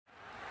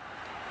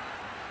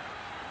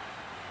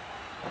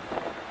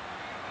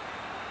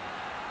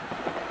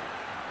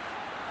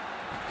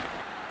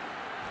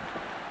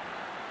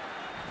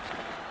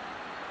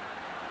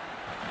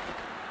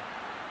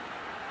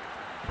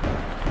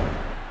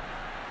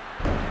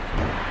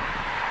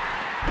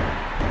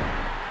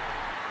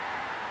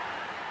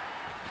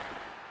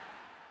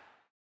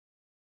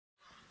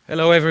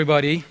Hello,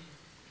 everybody.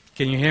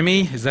 Can you hear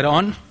me? Is that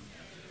on?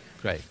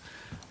 Great.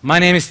 My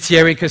name is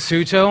Thierry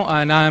Cassuto,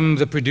 and I'm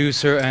the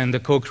producer and the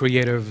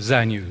co-creator of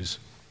Zanews.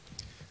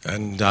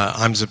 And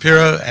I'm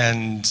Zapiro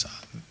and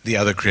the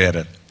other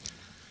creator.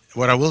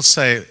 What I will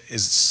say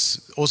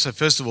is also,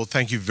 first of all,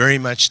 thank you very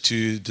much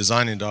to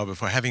Design Indaba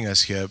for having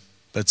us here.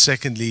 But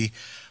secondly,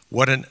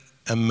 what an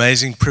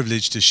amazing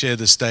privilege to share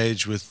the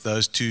stage with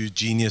those two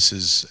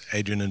geniuses,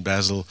 Adrian and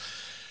Basil,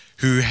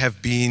 who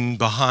have been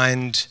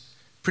behind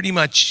pretty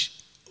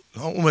much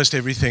almost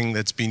everything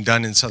that's been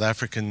done in South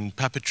African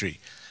puppetry.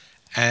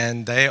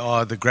 And they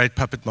are the great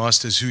puppet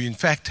masters who, in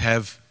fact,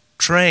 have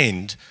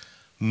trained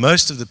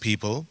most of the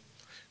people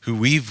who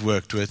we've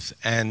worked with.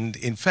 And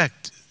in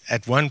fact,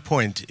 at one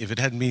point, if it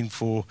hadn't been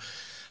for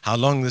how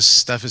long this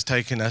stuff has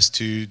taken us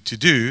to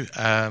do,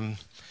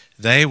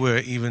 they were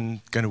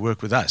even going to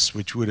work with us,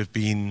 which would have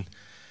been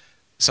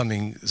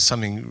something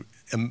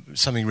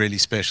really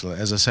special.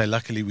 As I say,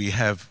 luckily we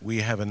have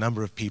a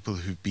number of people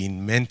who've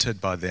been mentored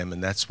by them,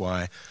 and that's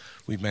why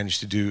we've managed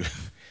to do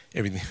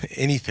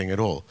anything at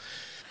all.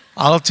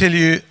 I'll tell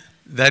you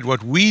that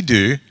what we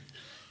do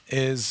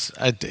is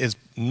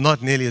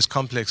not nearly as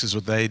complex as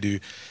what they do,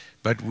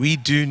 but we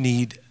do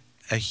need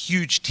a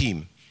huge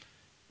team,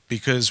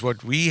 because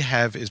what we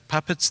have is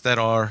puppets that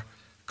are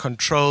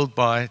controlled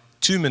by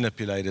two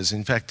manipulators.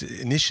 In fact,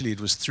 initially it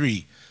was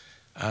three,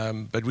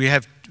 but we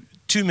have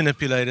two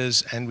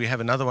manipulators, and we have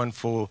another one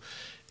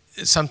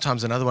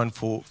sometimes another one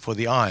for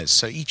the eyes.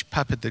 So each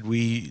puppet that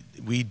we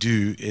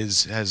do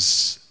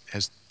has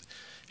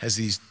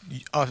these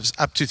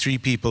up to three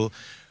people.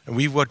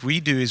 And what we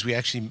do is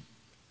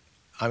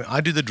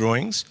I do the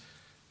drawings,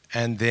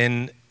 and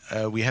then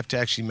we have to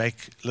actually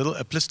make a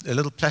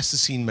little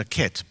plasticine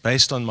maquette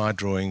based on my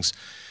drawings,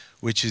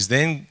 which is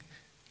then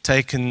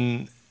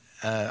taken.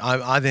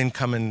 I then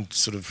come and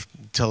sort of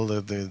tell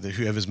the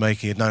whoever's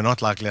making it, no,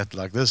 not like that,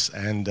 like this,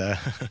 and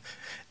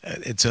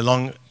it's a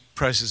long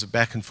process of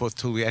back and forth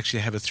till we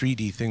actually have a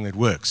 3D thing that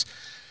works.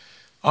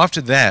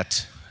 After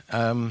that,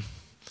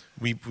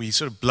 we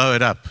sort of blow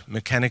it up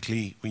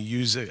mechanically. We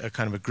use a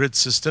kind of a grid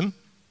system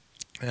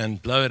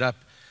and blow it up.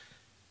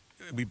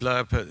 We blow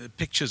up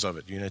pictures of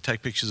it,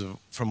 take pictures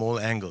from all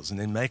angles, and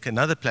then make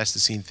another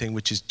plasticine thing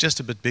which is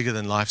just a bit bigger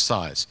than life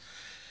size.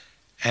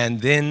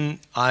 And then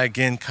I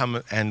again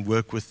come and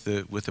work with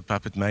the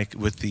puppet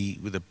with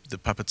the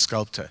puppet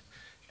sculptor,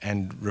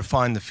 and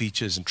refine the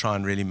features and try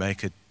and really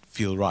make it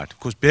feel right. Of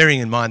course, bearing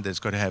in mind that it's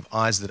got to have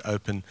eyes that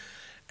open,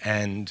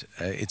 and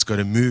it's got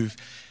to move.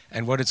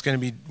 And what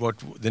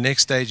the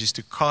next stage is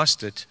to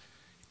cast it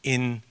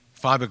in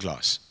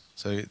fiberglass.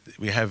 So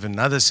we have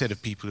another set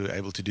of people who are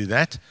able to do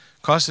that,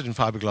 cast it in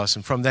fiberglass,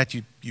 and from that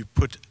you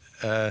put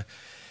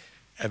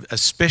a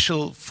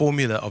special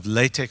formula of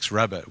latex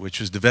rubber, which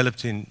was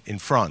developed in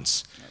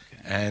France.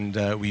 Okay. And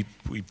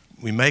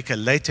we make a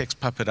latex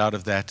puppet out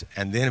of that,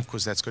 and then of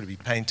course that's got to be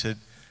painted,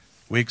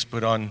 wigs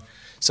put on.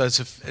 So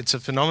it's a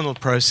phenomenal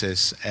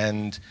process,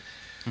 and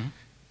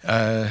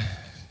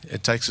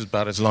it takes us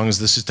about as long as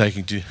this is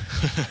taking to.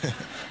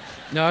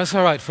 No, that's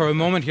all right. For a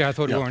moment here, I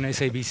thought we were on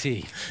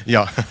SABC.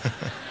 Yeah.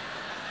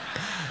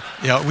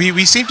 Yeah,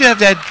 we seem to have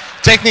that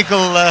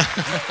technical.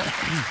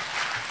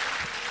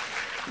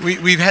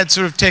 We've had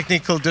sort of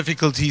technical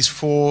difficulties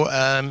for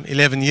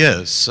 11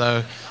 years,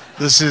 so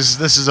this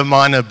is a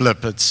minor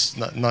blip. It's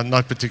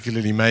not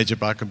particularly major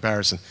by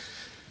comparison.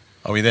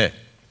 Are we there?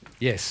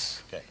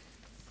 Yes. Okay.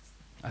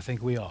 I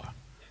think we are.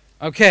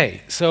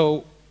 Okay,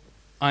 so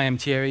I am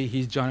Thierry,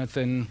 he's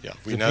Jonathan,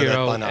 we know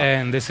that by now.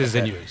 And this is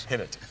the news. Hit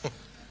it.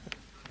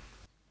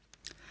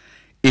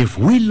 If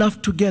we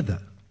laugh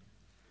together,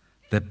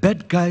 the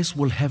bad guys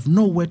will have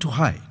nowhere to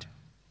hide.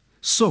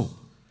 So,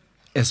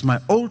 as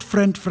my old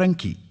friend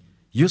Frankie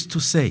used to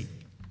say,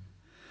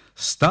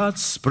 start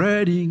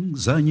spreading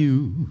the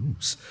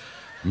news.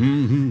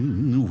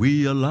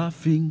 We are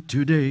laughing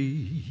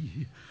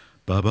today.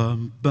 Ba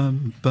bum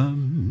bum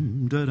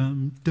bum da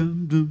dum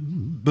dum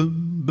dum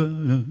bum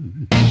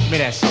bum. Me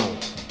that soul.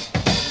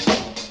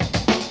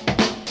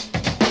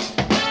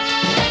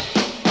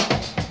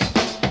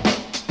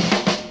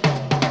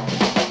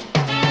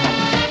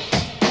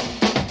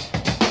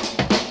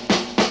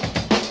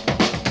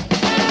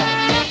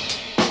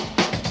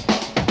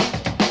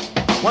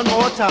 One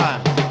more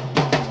time.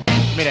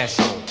 Me that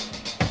soul.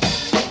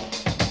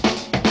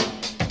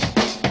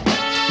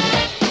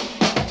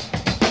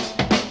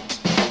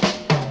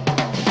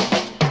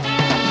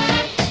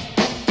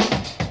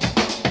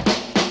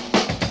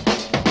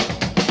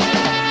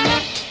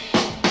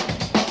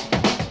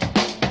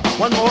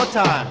 One more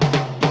time.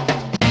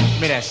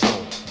 Me that soul.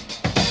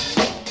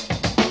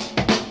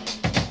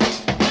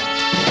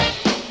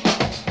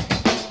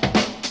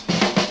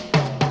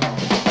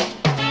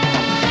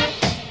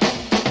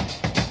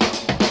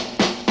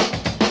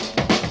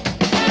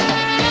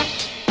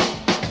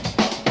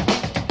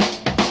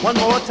 One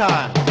more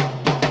time.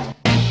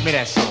 Me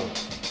that soul.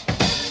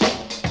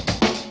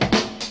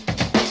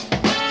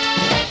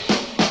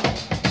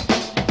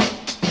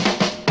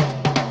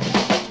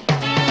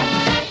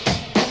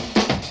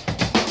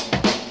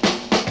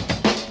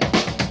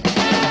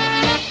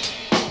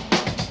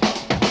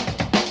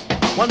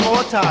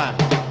 time.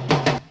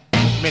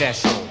 Give me that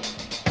soul.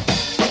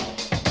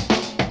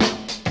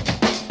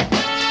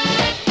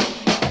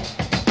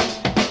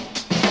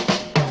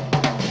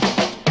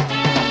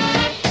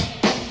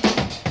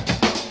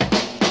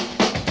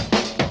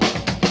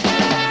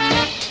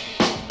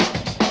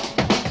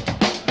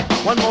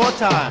 One more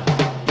time.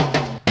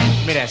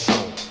 Give me that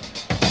soul.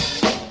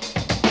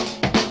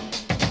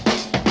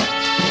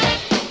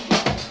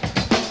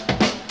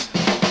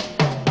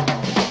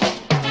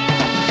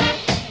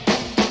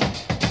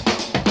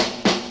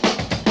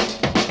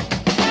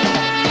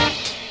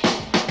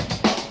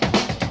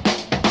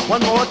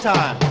 One more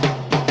time.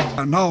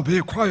 And now be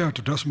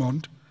quiet,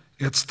 Desmond.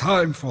 It's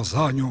time for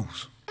the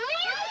news.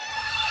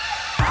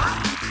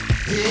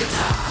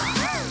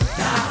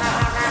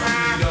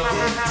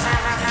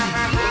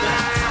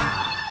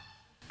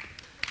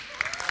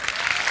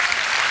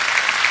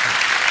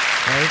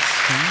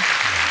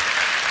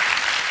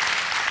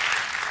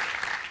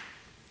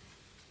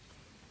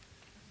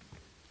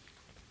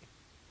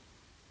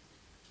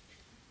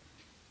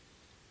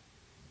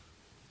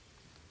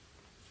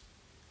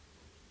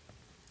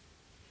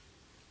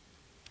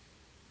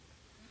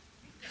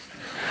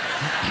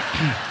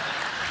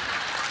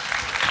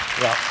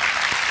 Well,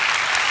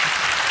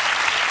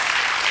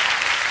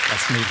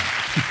 that's me.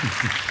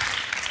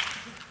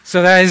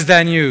 So that is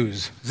The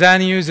News. The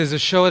News is a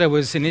show that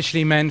was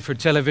initially meant for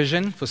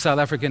television, for South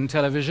African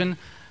television,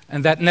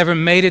 and that never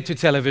made it to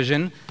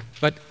television,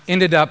 but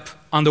ended up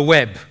on the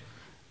web.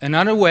 And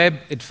on the web,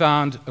 it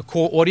found a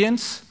core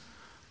audience,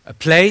 a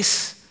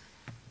place,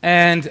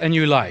 and a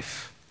new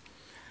life.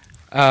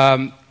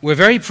 We're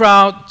very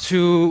proud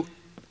to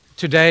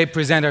today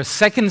present our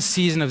second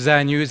season of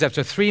The News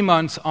after 3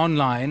 months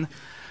online.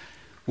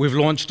 We've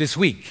launched this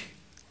week,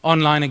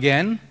 online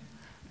again,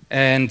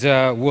 and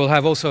we'll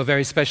have also a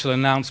very special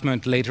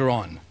announcement later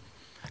on,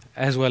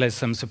 as well as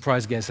some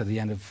surprise guests at the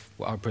end of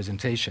our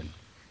presentation.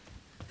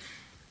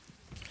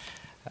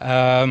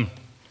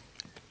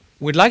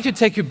 We'd like to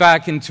take you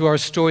back into our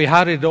story.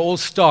 How did it all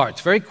start?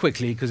 Very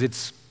quickly, because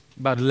it's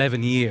about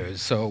 11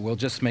 years, so we'll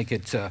just make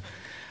it,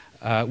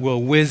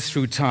 we'll whiz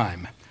through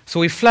time. So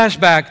we flash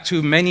back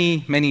to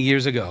many, many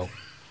years ago.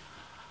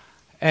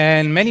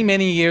 And many,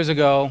 many years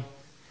ago,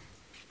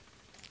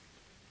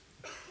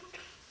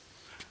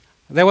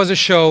 there was a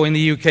show in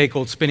the UK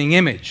called Spinning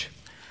Image.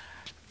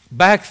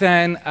 Back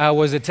then, I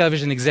was a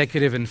television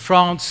executive in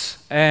France,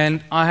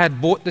 and I had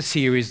bought the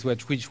series,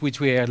 which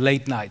we aired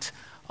late night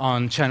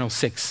on Channel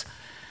 6.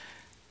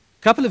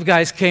 A couple of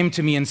guys came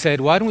to me and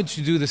said, why don't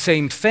you do the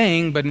same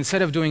thing, but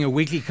instead of doing a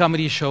weekly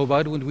comedy show,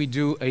 why don't we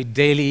do a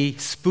daily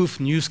spoof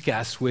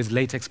newscast with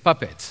latex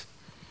puppets?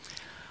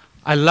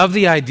 I love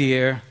the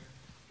idea.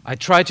 I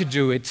tried to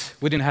do it.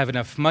 We didn't have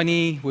enough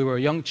money. We were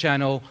a young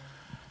channel.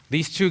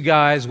 These two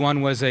guys,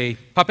 one was a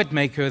puppet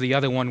maker, the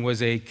other one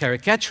was a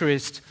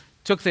caricaturist,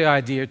 took the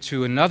idea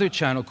to another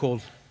channel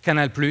called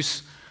Canal+,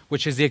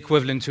 which is the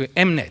equivalent to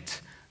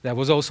Mnet, that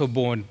was also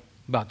born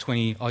about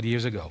 20 odd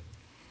years ago.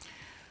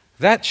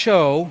 That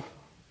show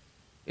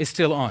is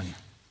still on.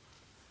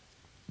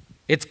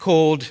 It's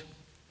called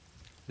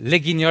Les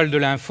Guignols de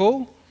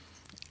l'Info,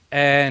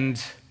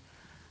 and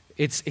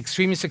it's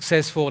extremely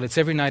successful. It's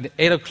every night at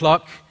 8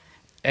 o'clock,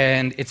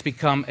 and it's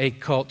become a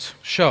cult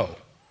show.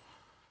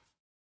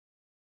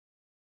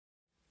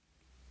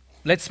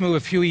 Let's move a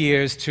few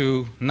years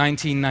to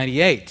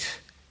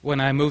 1998,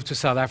 when I moved to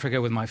South Africa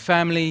with my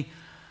family.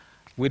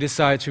 We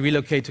decided to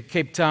relocate to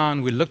Cape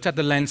Town. We looked at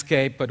the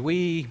landscape, but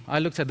I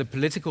looked at the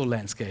political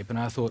landscape, and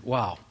I thought,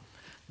 wow,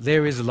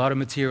 there is a lot of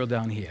material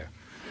down here.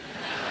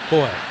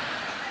 Boy.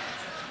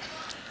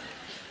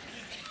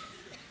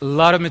 A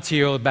lot of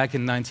material back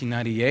in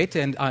 1998,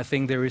 and I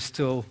think there is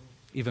still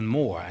even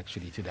more,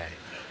 actually, today.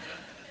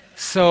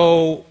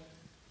 So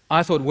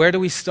I thought, where do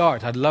we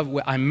start?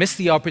 I missed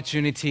the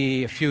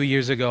opportunity a few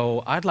years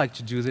ago. I'd like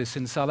to do this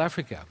in South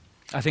Africa.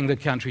 I think the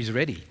country's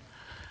ready.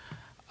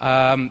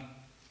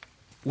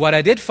 What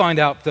I did find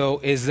out, though,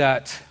 is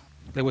that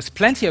there was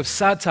plenty of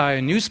satire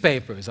in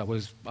newspapers. I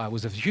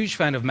was a huge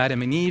fan of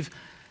Madame and Eve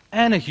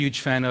and a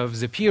huge fan of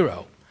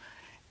Zapiro.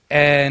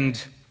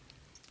 And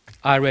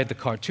I read the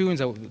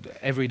cartoons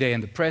every day in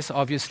the press,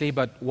 obviously,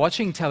 but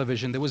watching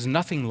television, there was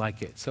nothing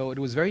like it. So it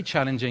was very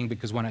challenging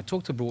because when I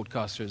talked to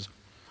broadcasters,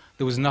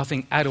 there was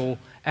nothing at all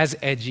as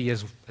edgy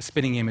as a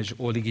Spinning Image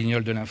or Les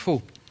Guignols de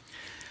l'Info.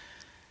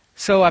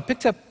 So I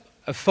picked up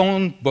a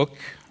phone book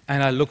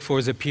and I looked for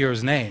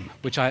Zapiro's name,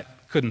 which I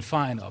couldn't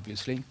find,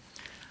 obviously.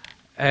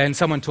 And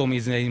someone told me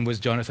his name was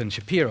Jonathan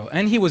Shapiro.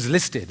 And he was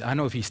listed. I don't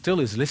know if he still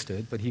is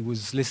listed, but he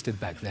was listed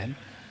back then.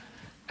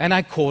 And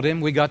I called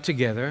him, we got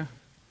together,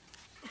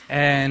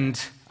 and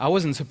I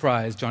wasn't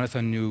surprised.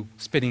 Jonathan knew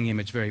Spinning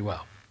Image very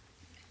well.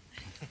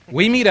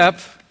 We meet up,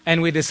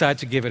 and we decide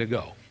to give it a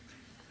go.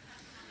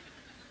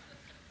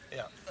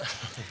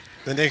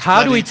 Yeah.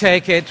 How do we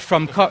take it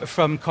from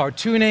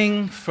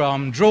cartooning,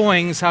 from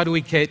drawings, how do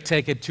we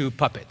take it to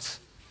puppets?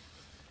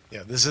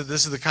 Yeah, this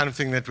is the kind of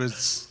thing that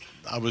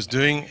I was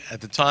doing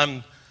at the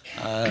time.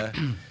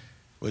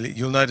 Well,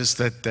 you'll notice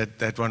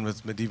that one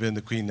with Madiba and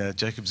the Queen,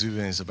 Jacob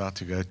Zuma is about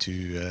to go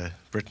to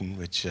Britain,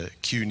 which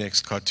cue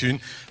next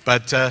cartoon.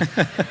 But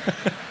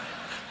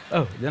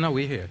Oh, then are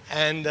we here?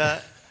 and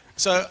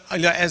so,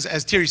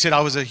 as Thierry said,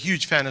 I was a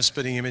huge fan of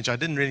Spitting Image. I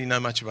didn't really know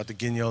much about the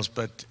Guignols,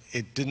 but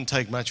it didn't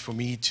take much for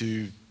me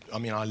to. I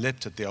mean, I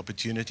leapt at the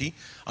opportunity.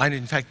 I'd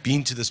in fact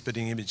been to the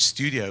Spitting Image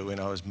studio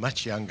when I was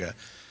much younger,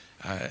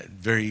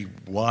 very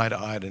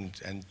wide-eyed,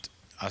 and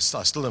I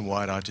still am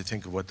wide-eyed to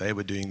think of what they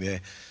were doing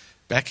there.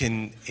 Back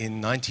in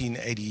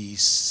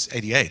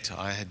 1988,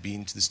 I had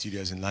been to the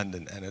studios in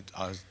London, and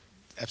I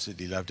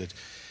absolutely loved it.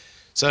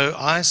 So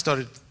I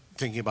started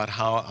thinking about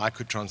how I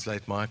could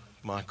translate my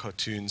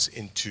cartoons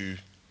into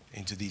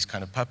these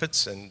kind of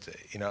puppets, and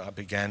I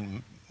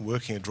began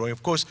working and drawing.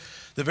 Of course,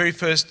 the very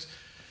first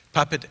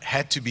puppet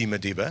had to be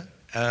Madiba.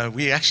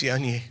 We actually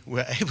only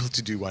were able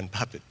to do one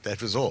puppet.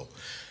 That was all.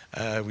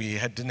 We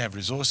didn't have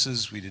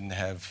resources. We didn't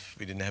have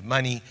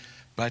money.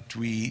 But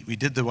we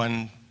did the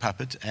one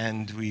puppet,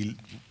 and we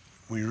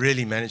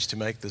really managed to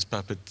make this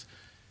puppet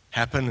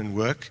happen and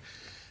work.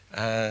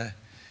 And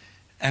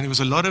there was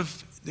a lot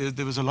of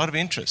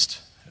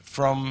interest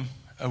from.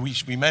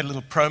 We made a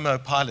little promo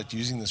pilot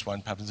using this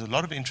one puppet. There's a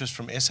lot of interest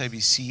from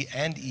SABC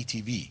and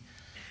ETV,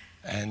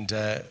 and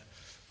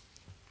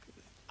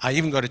I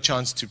even got a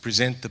chance to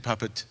present the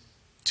puppet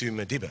to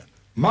Madiba.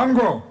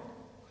 Mango,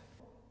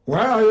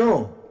 where are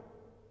you?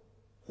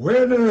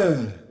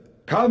 Winnie,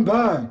 come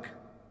back.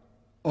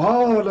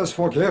 All is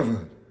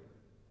forgiven.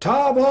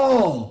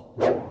 Tabo!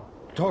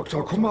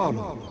 Dr.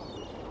 Kumalo.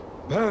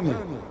 Benny,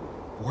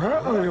 where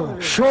are you?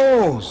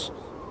 Shoes.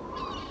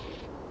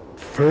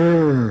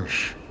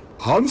 Fish.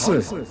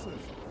 Hansi.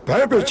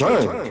 Baby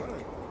Jake.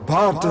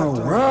 But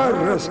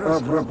where is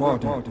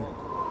everybody?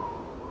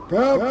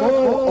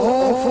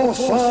 People of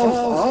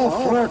South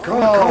Africa!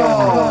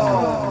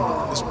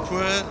 This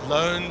poor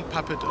lone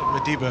puppet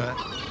of Madiba,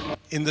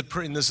 in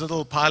this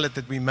little pilot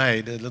that we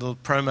made, a little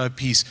promo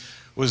piece,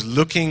 was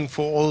looking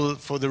for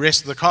the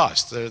rest of the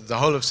cast, the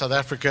whole of South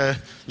Africa,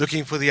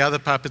 looking for the other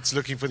puppets,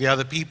 looking for the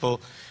other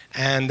people,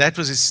 and that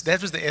was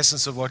the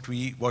essence of what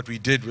we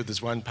did with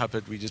this one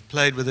puppet. We just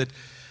played with it.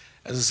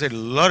 As I said, a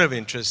lot of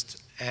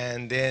interest,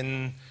 and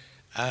then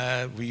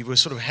we were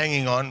sort of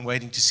hanging on,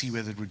 waiting to see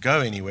whether it would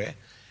go anywhere.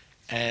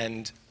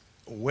 And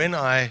when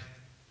I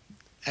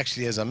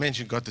actually, as I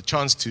mentioned, got the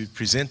chance to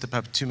present the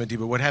puppet to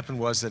Madiba, what happened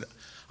was that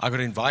I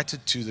got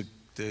invited to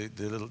to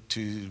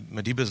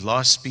Madiba's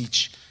last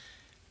speech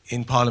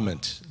in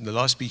Parliament, the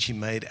last speech he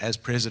made as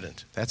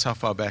president. That's how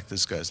far back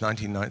this goes.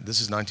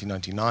 This is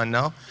 1999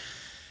 now.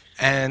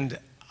 And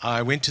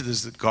I went to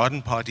this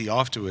garden party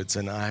afterwards,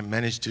 and I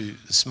managed to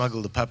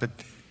smuggle the puppet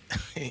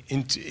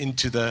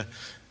into the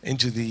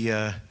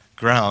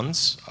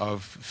grounds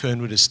of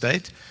Fernwood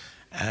Estate,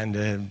 and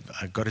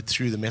I got it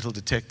through the metal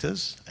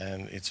detectors,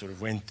 and it sort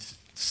of went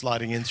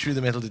sliding in through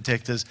the metal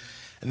detectors.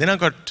 And then I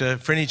got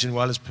Frenny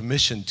Janwala's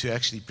permission to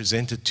actually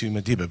present it to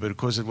Madiba, but of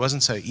course it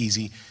wasn't so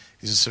easy.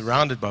 He was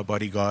surrounded by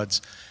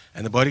bodyguards,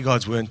 and the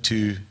bodyguards weren't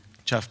too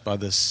chuffed by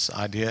this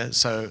idea.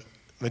 So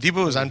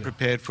Madiba was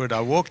unprepared for it.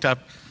 I walked up,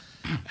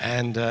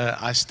 and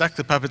I stuck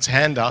the puppet's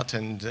hand out,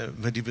 and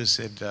Madiba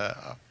said,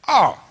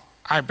 "Oh,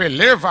 I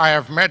believe I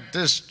have met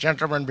this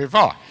gentleman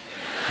before."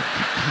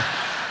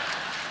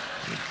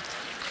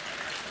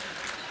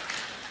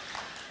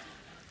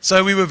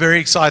 So we were very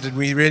excited.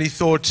 We really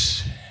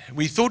thought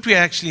we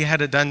actually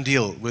had a done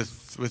deal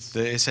with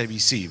the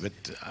SABC, but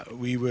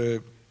we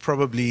were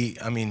probably,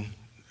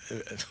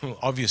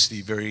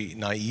 obviously very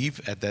naive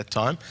at that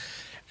time.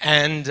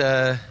 And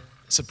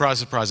surprise,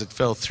 surprise, it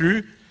fell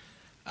through.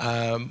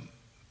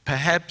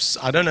 Perhaps,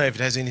 I don't know if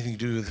it has anything to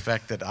do with the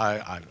fact that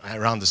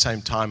around the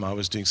same time I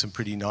was doing some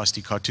pretty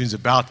nasty cartoons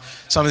about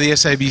some of the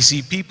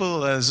SABC people.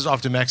 This is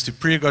after Max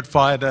Dupree got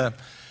fired.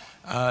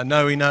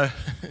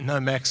 No,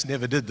 Max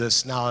never did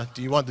this. Now,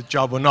 do you want the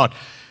job or not?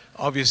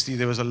 Obviously,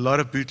 there was a lot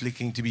of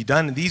bootlicking to be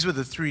done, and these were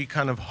the three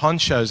kind of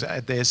honchos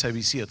at the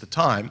SABC at the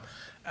time.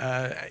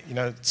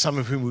 Some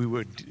of whom we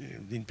were,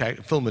 in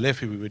fact, Phil Malef,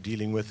 who we were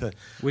dealing with.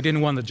 We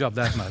didn't want the job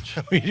that much.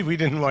 we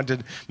didn't want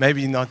it,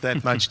 maybe not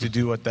that much to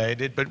do what they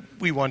did, but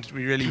we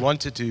really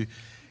wanted to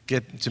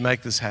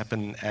make this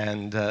happen.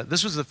 And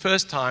this was the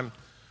first time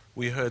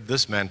we heard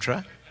this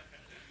mantra: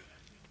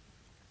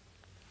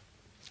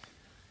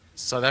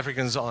 South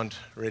Africans aren't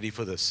ready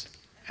for this.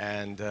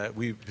 And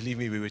believe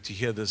me, we were to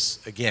hear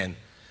this again.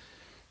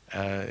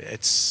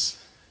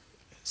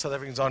 South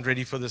Africans aren't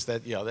ready for this.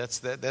 That's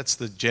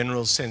the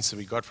general sense that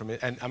we got from it.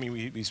 And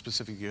we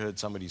specifically heard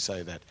somebody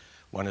say that,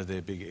 one of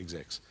their big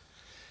execs.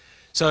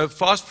 So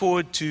fast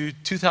forward to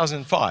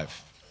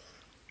 2005.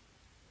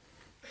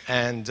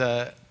 And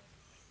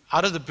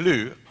out of the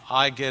blue,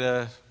 I get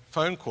a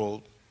phone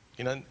call.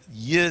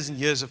 Years and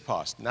years have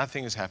passed.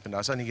 Nothing has happened.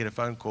 I suddenly get a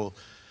phone call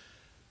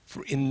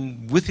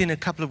within a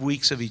couple of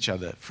weeks of each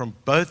other from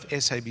both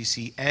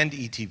SABC and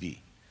ETV.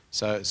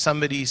 So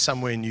somebody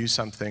somewhere knew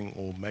something,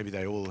 or maybe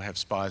they all have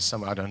spies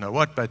somewhere, I don't know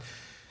what, but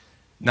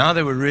now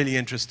they were really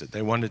interested.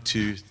 They wanted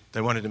to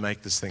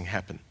make this thing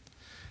happen.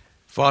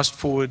 Fast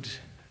forward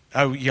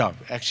Oh, yeah,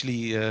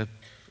 actually,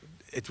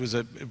 it was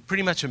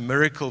pretty much a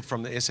miracle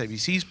from the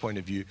SABC's point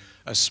of view.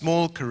 A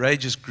small,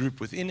 courageous group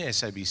within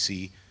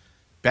SABC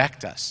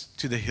backed us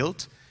to the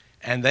hilt,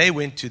 and they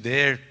went to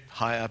their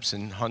high-ups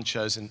and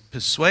honchos and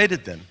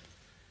persuaded them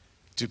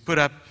to put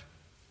up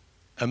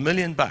 $1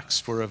 million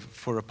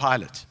for a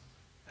pilot.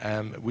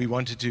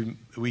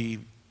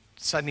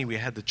 Suddenly we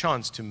had the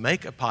chance to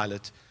make a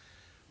pilot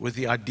with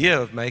the idea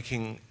of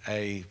making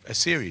a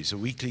series, a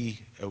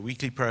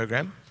weekly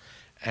program,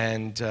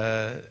 and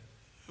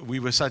we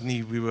were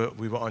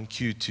on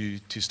cue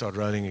to start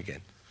rolling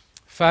again.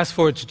 Fast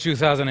forward to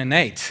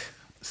 2008.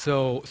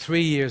 So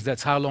 3 years,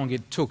 that's how long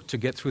it took to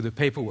get through the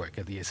paperwork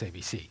at the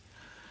SABC.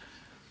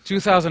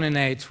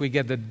 2008, we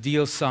get the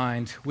deal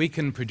signed. We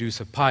can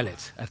produce a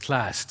pilot at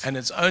last. And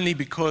it's only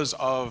because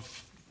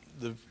of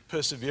the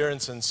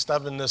perseverance and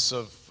stubbornness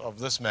of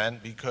this man,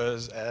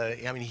 because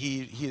I mean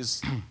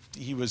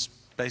he was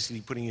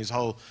basically putting his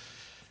whole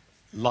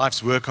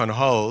life's work on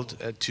hold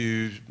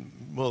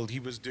he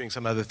was doing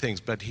some other things,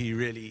 but he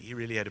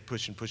really had to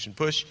push and push and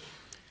push.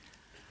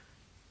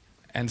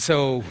 And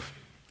so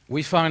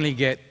we finally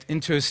get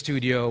into a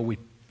studio. We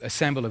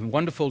assemble a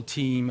wonderful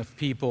team of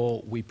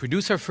people. We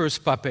produce our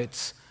first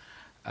puppets.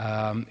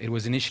 It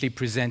was initially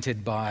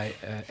presented by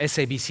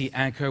SABC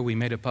anchor. We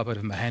made a puppet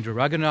of Mahendra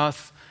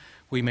Raghunath.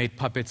 We made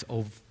puppets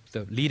of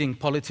the leading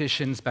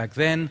politicians back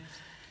then.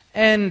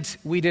 And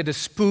we did a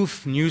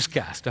spoof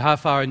newscast, a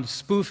half-hour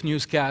spoof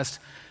newscast.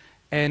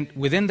 And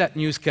within that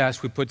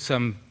newscast, we put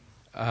some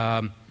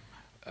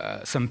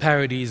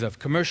parodies of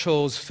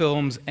commercials,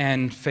 films,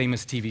 and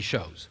famous TV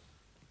shows.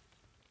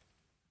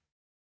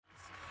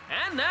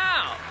 And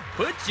now,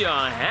 put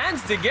your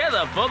hands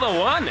together for the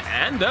one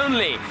and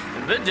only,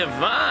 the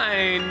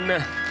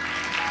divine.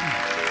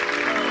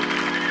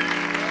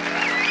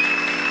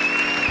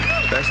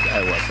 First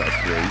I was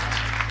afraid.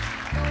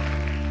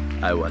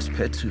 I was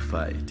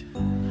petrified.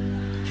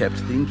 Kept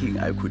thinking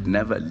I could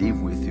never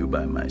live with you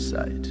by my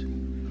side.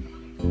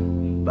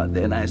 But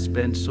then I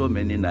spent so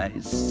many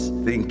nights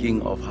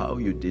thinking of how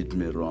you did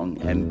me wrong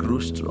and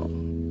grew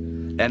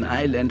strong. And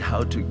I learned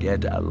how to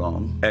get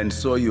along. And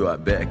so you are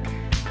back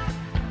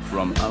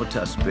from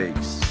outer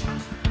space.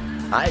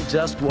 I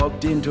just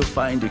walked in to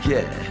find you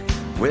here.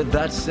 With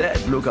that sad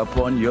look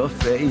upon your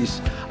face,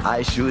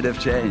 I should have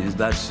changed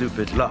that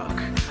stupid lock.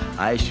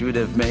 I should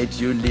have made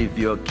you leave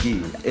your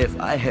key. If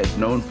I had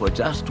known for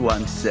just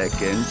 1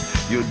 second,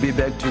 you'd be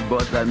back to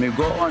bother me.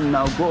 Go on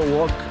now, go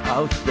walk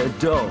out the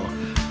door.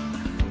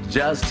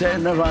 Just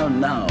turn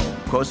around now,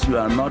 cause you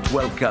are not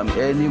welcome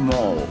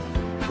anymore.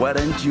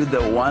 Weren't you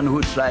the one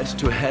who tried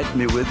to hurt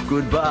me with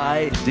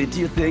goodbye? Did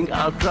you think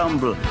I'll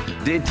crumble?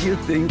 Did you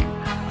think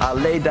I'll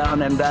lay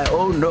down and die?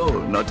 Oh no,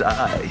 not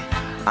I.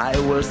 I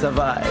will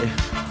survive.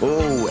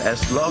 Oh,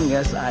 as long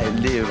as I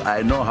live,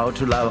 I know how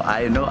to love.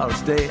 I know I'll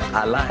stay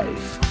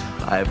alive.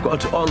 I've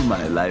got all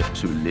my life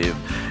to live,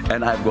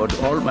 and I've got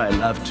all my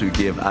love to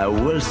give. I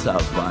will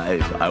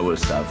survive. I will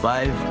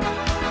survive.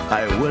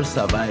 I will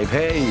survive.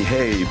 Hey,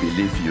 hey,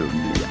 believe you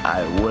me.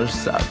 I will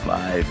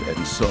survive,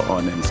 and so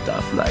on and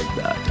stuff like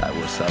that. I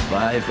will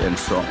survive, and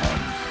so on.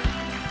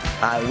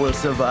 I will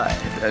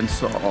survive, and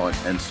so on,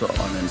 and so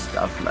on, and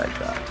stuff like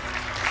that.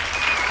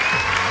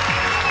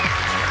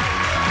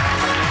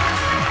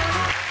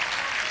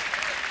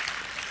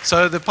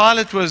 So the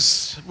pilot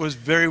was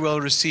very well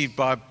received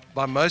by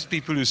most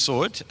people who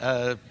saw it,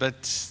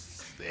 but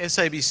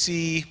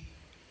SABC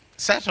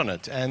sat on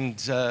it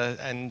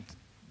and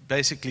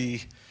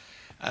basically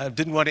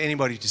didn't want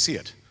anybody to see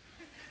it.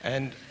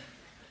 And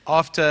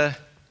after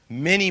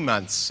many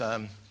months,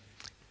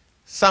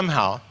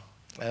 somehow,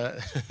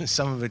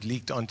 some of it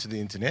leaked onto the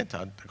internet.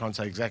 I can't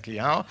say exactly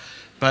how,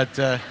 but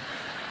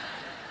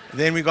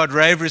then we got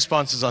rave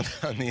responses on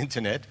the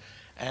internet,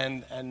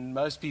 and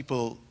most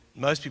people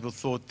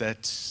thought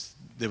that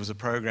there was a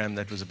program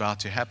that was about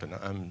to happen,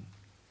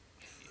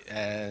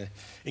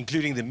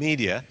 including the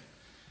media.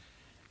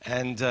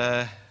 And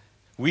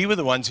we were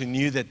the ones who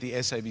knew that the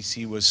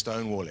SABC was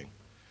stonewalling.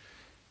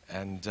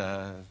 And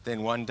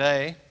then one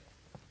day,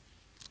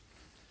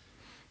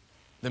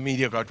 the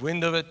media got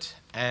wind of it,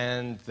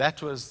 and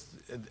that was,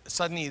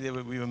 suddenly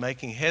we were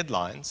making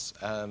headlines.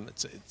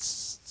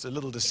 It's a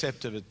little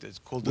deceptive. It's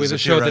called the With a Zapiro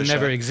show that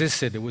never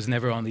existed. It was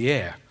never on the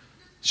air.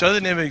 Show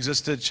that never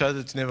existed, show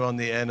that's never on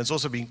the air, and it's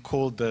also been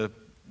called the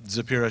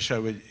Zapiro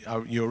show.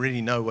 You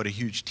already know what a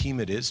huge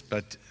team it is,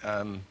 but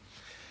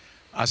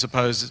I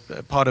suppose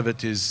part of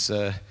it is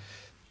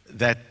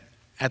that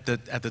at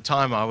the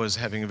time I was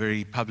having a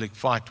very public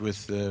fight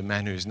with the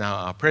man who is now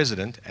our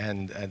president,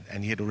 and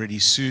he had already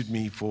sued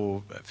me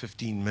for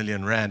 15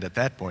 million rand at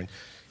that point.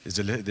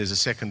 There's a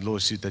second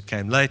lawsuit that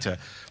came later.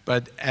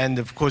 And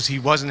of course he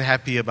wasn't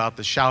happy about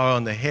the shower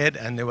on the head,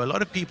 and there were a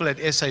lot of people at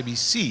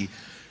SABC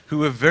who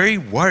were very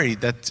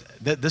worried that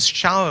this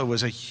shower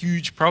was a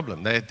huge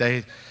problem.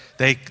 They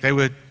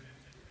were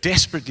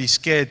desperately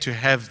scared to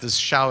have this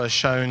shower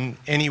shown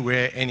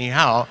anywhere,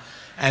 anyhow,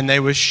 and they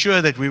were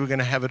sure that we were going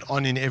to have it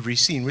on in every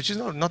scene, which is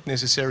not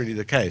necessarily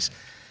the case.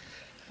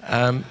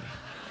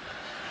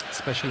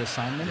 Special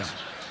assignment?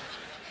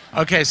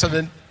 Okay, so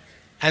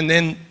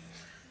then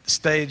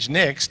stage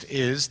next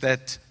is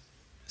that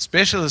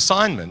Special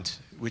Assignment,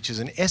 which is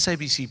an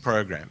SABC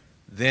program,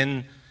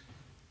 then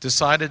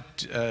decided,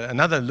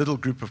 another little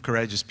group of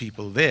courageous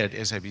people there at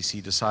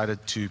SABC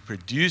decided to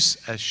produce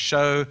a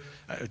show,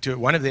 to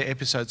one of their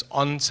episodes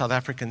on South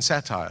African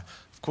satire.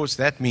 Of course,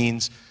 that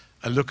means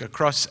a look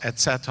across at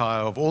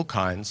satire of all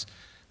kinds,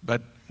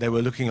 but they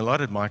were looking a lot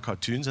at my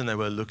cartoons and they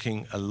were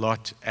looking a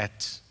lot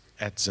at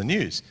the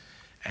news.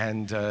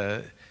 And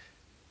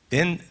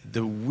then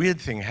the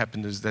weird thing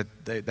happened is that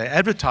they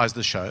advertised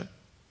the show,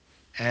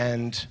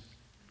 and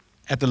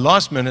at the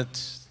last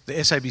minute, the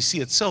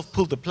SABC itself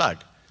pulled the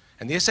plug.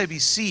 And the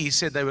SABC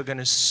said they were going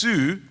to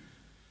sue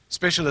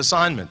Special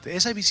Assignment. The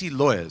SABC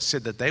lawyers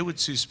said that they would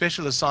sue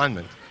Special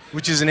Assignment,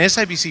 which is an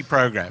SABC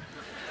program,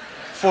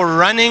 for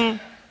running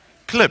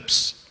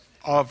clips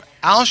of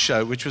our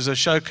show, which was a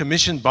show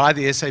commissioned by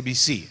the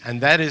SABC. And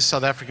that is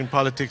South African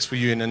politics for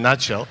you in a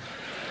nutshell,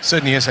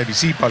 certainly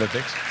SABC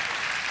politics.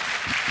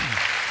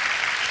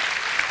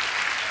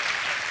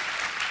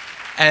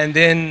 And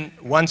then,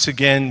 once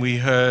again, we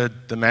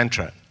heard the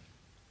mantra.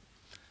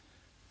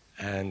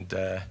 And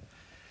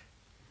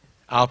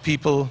our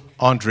people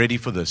aren't ready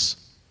for this.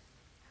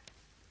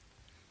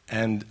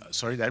 And,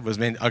 sorry, that was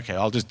meant, okay,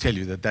 I'll just tell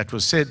you that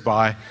was said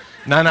by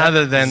none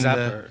other than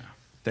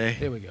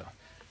There we go.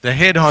 The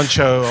head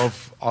honcho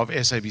of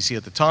SABC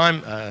at the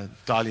time,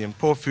 Dali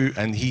Mpofu,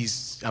 and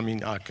he's, I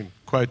mean, I can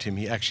quote him,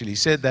 he actually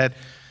said that.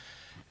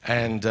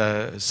 And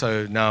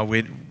so now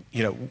we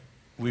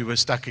were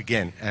stuck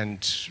again.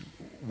 And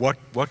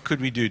what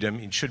could we do? I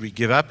mean, should we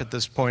give up at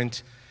this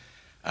point?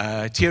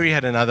 Thierry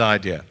had another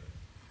idea.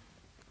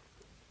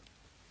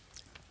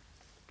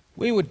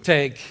 We would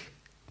take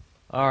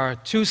our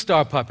two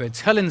star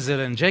puppets, Helen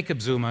Zille and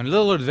Jacob Zuma, on a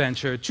little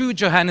adventure to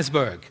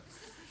Johannesburg,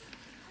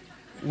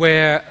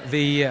 where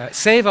the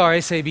Save Our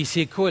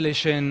SABC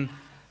coalition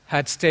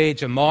had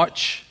staged a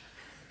march.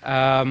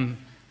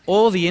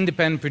 All the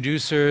independent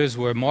producers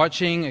were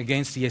marching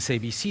against the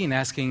SABC and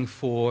asking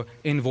for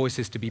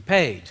invoices to be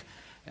paid.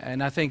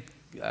 And I think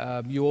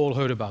you all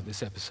heard about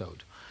this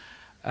episode.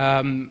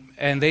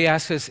 And they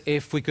asked us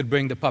if we could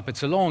bring the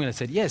puppets along, and I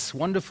said, yes,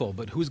 wonderful,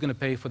 but who's going to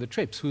pay for the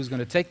trips? Who's going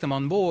to take them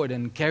on board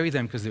and carry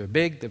them? Because they're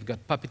big, they've got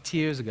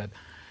puppeteers, they've got,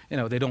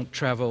 they don't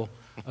travel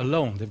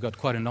alone. They've got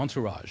quite an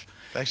entourage.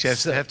 They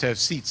actually have to have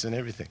seats and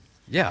everything.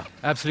 Yeah,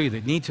 absolutely.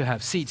 They need to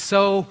have seats.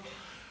 So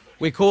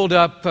we called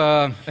up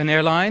an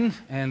airline,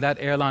 and that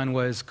airline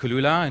was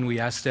Kulula, and we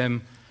asked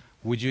them,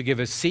 would you give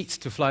us seats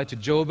to fly to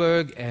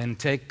Joburg and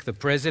take the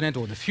president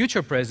or the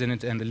future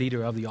president and the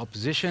leader of the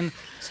opposition?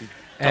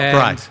 And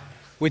right.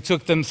 We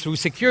took them through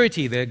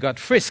security. They got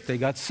frisked, they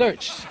got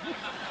searched.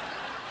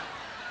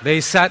 They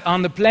sat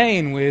on the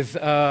plane with,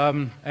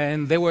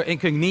 and they were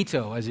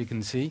incognito, as you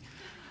can see.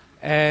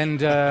 And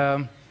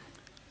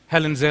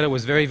Helen Zille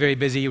was very, very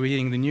busy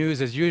reading the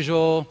news as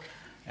usual,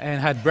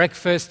 and had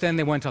breakfast. Then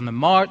they went on the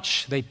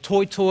march. They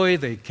toy-toyed,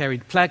 they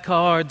carried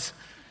placards.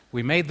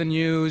 We made the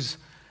news.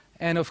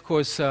 And of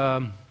course,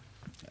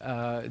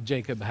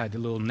 Jacob had a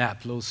little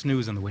nap, a little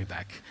snooze on the way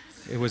back.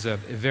 It was a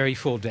very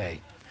full day.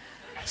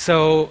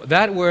 So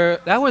that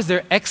was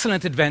their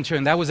excellent adventure,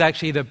 and that was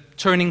actually the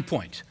turning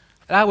point.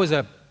 That was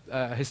a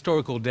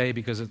historical day,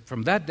 because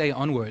from that day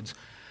onwards,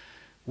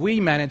 we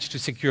managed to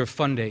secure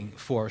funding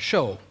for a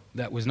show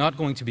that was not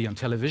going to be on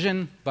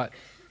television, but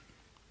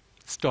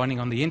starting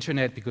on the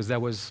internet, because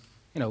that was,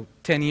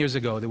 10 years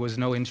ago, there was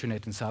no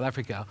internet in South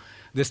Africa.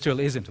 There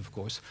still isn't, of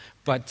course.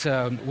 But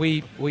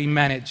we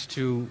managed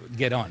to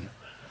get on.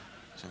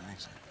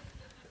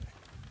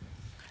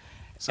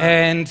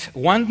 And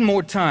one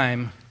more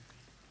time,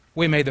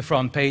 we made the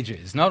front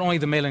pages. Not only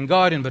the Mail and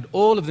Guardian, but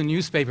all of the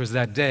newspapers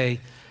that day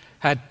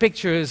had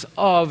pictures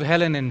of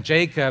Helen and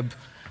Jacob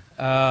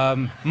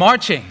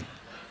marching.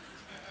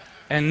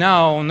 And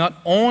now, not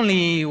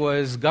only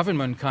was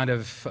government kind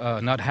of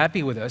not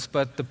happy with us,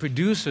 but the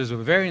producers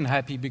were very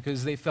unhappy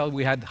because they felt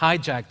we had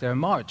hijacked their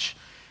march.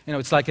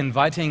 It's like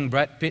inviting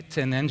Brad Pitt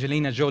and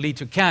Angelina Jolie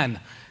to Cannes,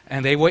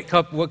 and they woke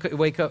up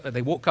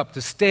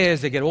the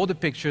stairs, they get all the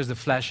pictures, the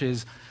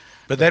flashes.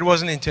 But that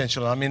wasn't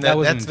intentional. I mean,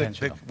 that's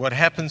intentional. What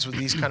happens with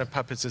these kind of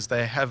puppets is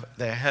they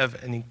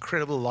have an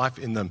incredible life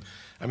in them.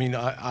 I mean,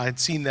 I had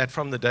seen that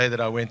from the day that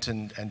I went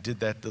and did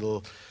that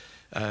little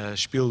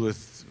spiel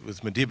with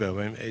Madiba.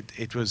 I mean,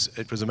 it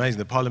was amazing.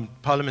 The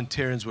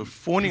parliamentarians were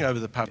fawning over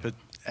the puppet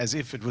as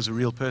if it was a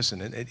real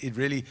person, and it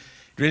really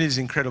is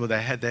incredible.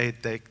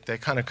 They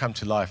kind of come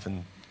to life,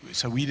 and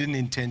so we didn't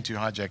intend to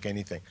hijack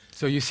anything.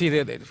 So you see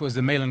that it was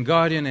the Mail and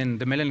Guardian, and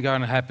the Mail and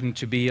Guardian happened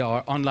to be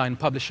our online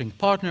publishing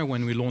partner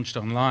when we launched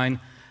online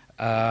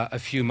a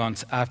few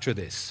months after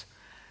this.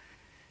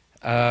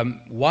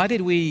 How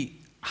did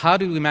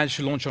we manage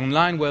to launch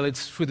online? Well,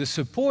 it's through the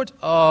support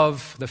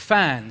of the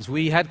fans.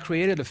 We had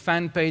created a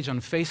fan page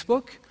on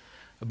Facebook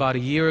about a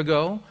year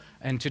ago,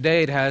 and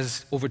today it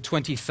has over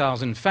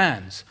 20,000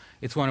 fans.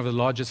 It's one of the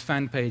largest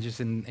fan pages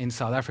in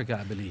South Africa,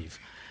 I believe.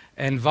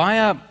 And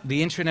via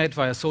the internet,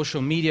 via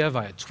social media,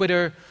 via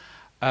Twitter,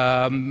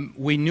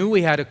 We knew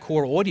we had a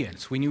core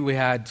audience. We knew we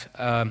had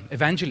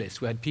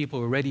evangelists. We had people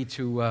who were ready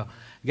to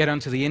get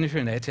onto the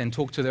internet and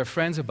talk to their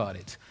friends about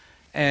it.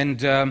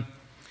 And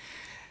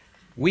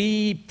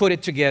we put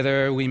it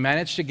together. We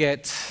managed to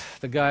get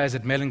the guys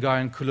at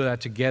Melangar and Kulula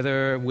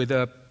together with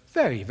a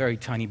very, very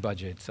tiny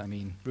budget. I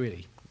mean,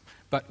 really.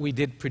 But we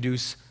did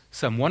produce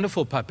some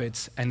wonderful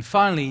puppets. And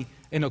finally,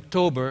 in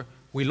October,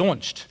 we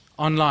launched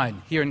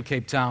online here in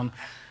Cape Town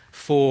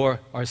for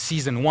our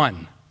season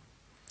 1.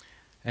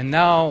 And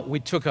now we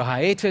took a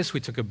hiatus, we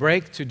took a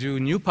break to do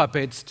new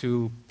puppets,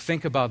 to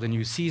think about the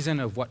new season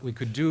of what we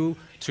could do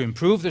to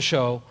improve the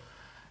show.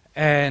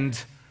 And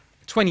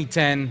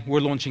 2010,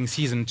 we're launching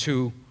season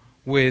 2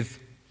 with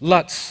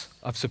lots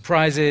of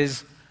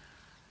surprises,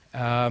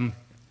 a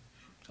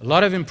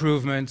lot of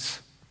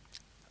improvements,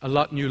 a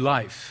lot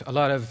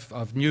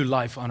of new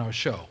life on our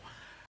show.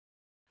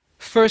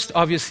 First,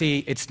 obviously,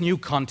 it's new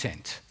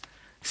content.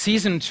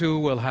 Season 2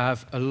 will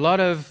have a lot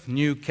of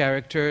new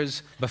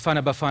characters.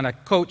 Bafana Bafana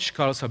coach,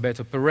 Carlos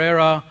Alberto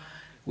Pereira.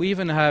 We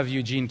even have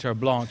Eugene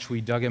Terblanche.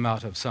 We dug him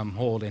out of some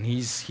hole, and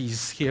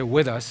he's here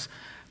with us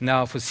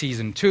now for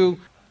season 2.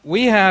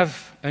 We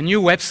have a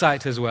new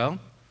website as well,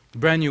 a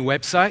brand new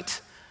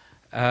website.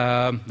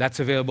 That's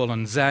available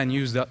on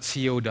zanews.co.za.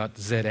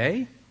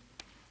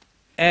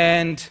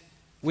 And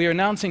we're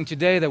announcing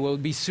today that we'll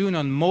be soon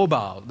on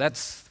mobile.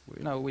 That's,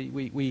 you know,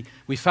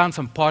 we found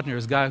some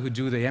partners, guys who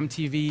do the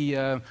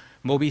MTV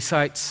Moby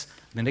sites,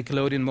 the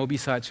Nickelodeon Moby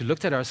sites, who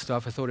looked at our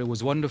stuff. I thought it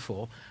was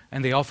wonderful,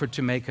 and they offered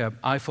to make an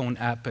iPhone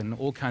app and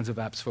all kinds of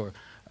apps for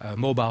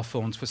mobile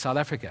phones for South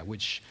Africa,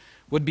 which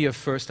would be a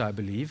first, I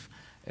believe.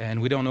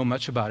 And we don't know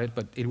much about it,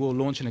 but it will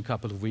launch in a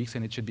couple of weeks,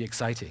 and it should be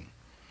exciting.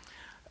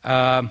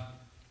 And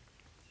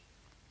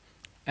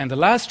the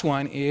last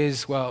one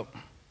is, well,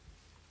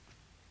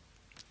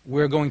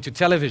 we're going to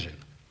television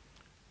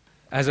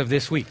as of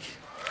this week.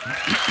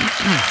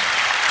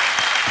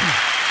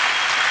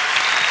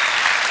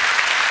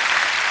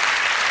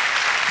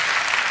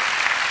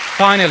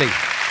 Finally.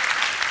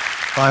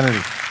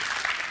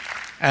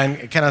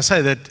 And can I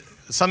say that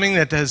something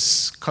that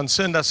has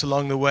concerned us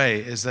along the way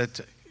is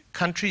that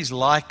countries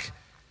like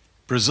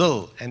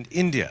Brazil and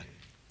India,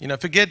 you know,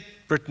 forget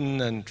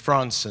Britain and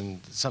France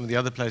and some of the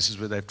other places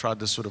where they've tried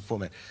this sort of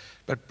format,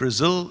 but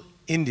Brazil,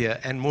 India,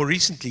 and more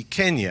recently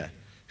Kenya,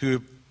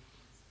 who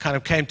kind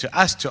of came to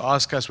us to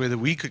ask us whether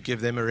we could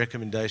give them a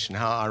recommendation.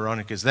 How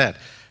ironic is that?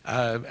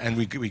 And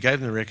we gave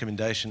them a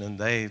recommendation, and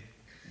they've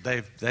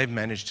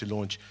managed to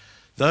launch.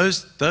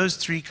 Those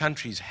 3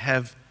 countries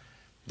have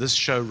this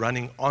show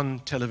running on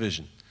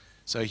television.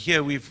 So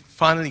here we've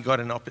finally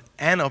got an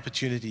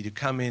opportunity to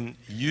come in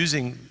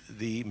using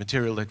the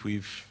material that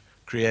we've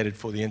created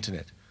for the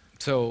internet.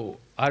 So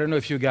I don't know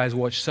if you guys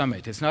watch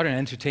Summit. It's not an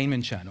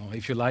entertainment channel.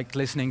 If you like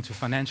listening to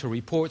financial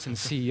reports and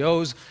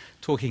CEOs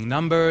talking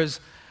numbers,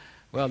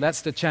 well,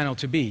 that's the channel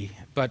to be.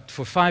 But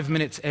for 5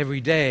 minutes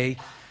every day,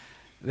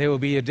 there will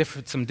be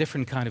some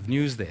different kind of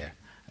news there.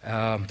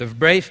 The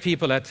brave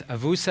people at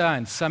Avusa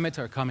and Summit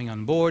are coming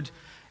on board,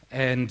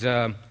 and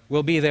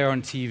we'll be there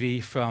on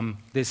TV from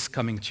this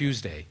coming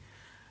Tuesday,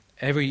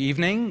 every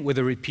evening with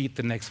a repeat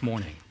the next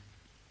morning.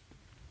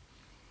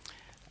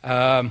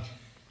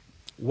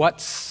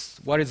 What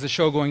is the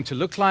show going to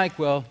look like?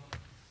 Well,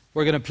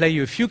 we're going to play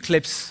you a few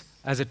clips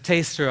as a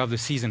taster of the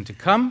season to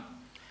come,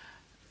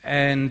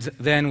 and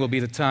then will be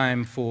the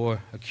time for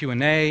a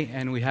Q&A,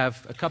 and we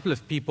have a couple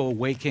of people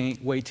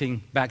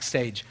waiting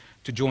backstage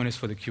to join us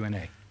for the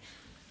Q&A.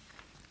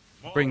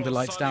 Bring the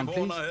lights down,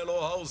 please.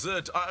 Hello, how's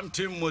it? I'm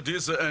Tim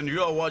Modise, and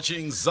you are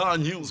watching ZA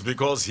News,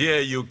 because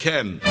here you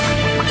can.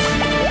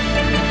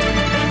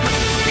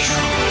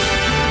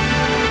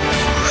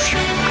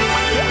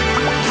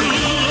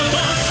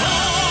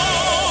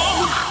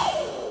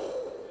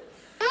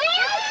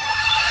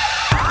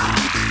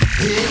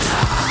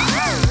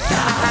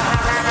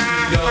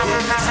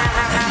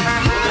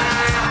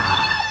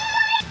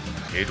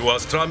 It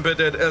was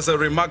trumpeted as a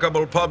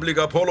remarkable public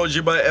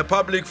apology by a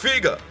public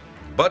figure.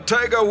 But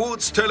Tiger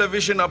Woods'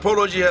 television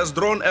apology has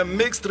drawn a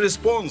mixed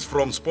response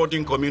from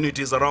sporting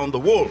communities around the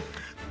world.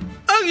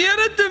 There's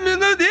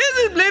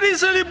a bloody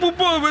silly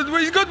poopo,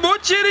 he's got more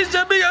cherries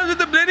jumping out with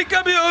the bloody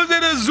cameos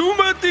than a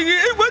Zuma thing.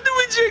 What do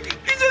we check?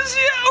 He just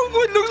here,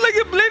 oh, it looks like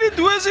a bloody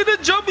dwarf in a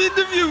job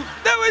interview.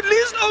 Now at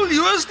least old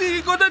yours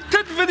he got a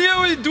tit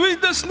video he's doing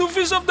the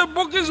snoofies of the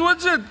bookies,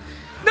 what's it?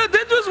 Now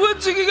that was worth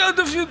checking out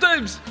a few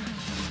times.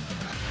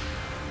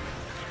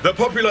 The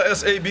popular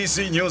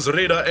SABC News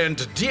reader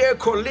and dear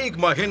colleague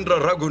Mahindra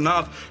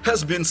Raghunath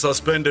has been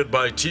suspended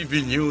by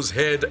TV News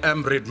head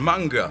Amrit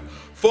Manga,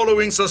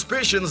 following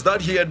suspicions that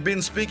he had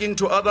been speaking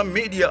to other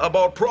media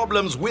about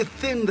problems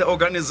within the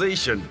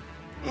organization.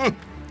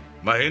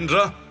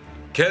 Mahindra,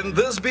 can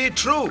this be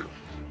true?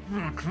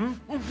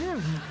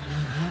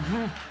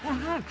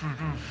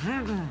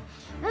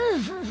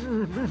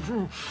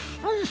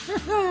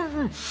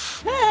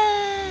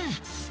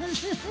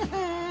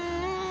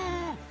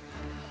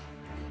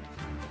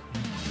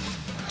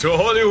 To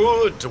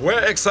Hollywood,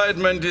 where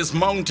excitement is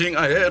mounting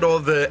ahead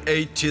of the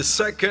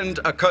 82nd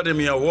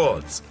Academy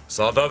Awards.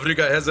 South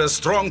Africa has a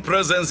strong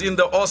presence in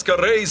the Oscar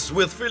race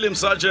with films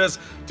such as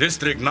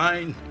District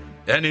 9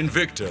 and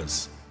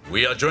Invictus.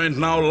 We are joined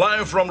now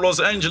live from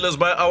Los Angeles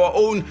by our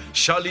own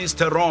Charlize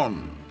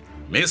Theron.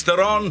 Miss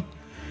Theron,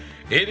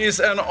 it is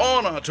an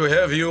honor to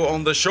have you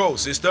on the show,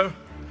 sister.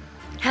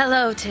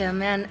 Hello,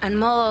 Tim, and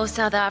Molo,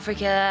 South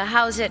Africa.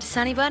 How's it,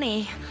 Sunny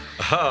Bunny?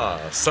 Ah,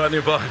 Sunny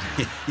Bunny.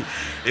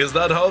 Is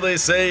that how they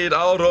say it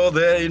out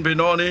there in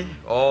Benoni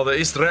or the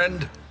East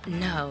Rand?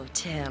 No,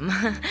 Tim.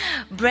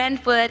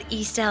 Brentwood,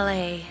 East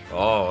LA.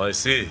 Oh, I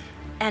see.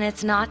 And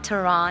it's not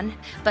Tehran,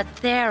 but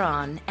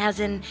Theron, as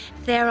in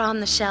there on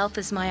the shelf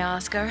is my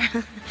Oscar.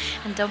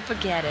 And don't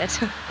forget it.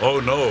 Oh,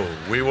 no,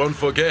 we won't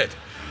forget.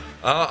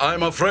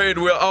 I'm afraid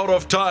we're out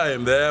of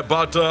time there,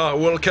 but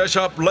we'll catch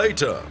up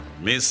later,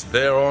 Miss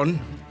Theron.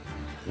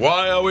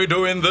 Why are we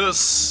doing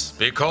this?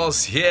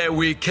 Because here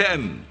we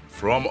can.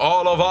 From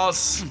all of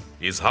us,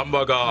 is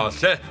hamburger.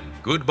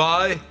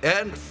 Goodbye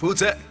and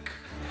futek.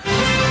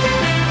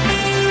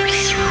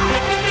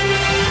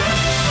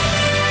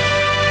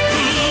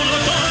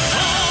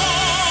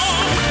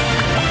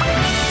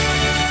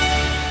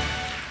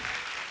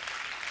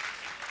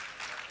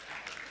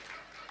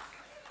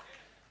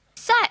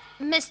 So,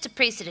 Mr.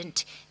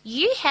 President,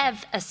 you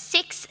have a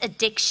sex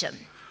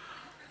addiction.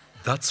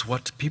 That's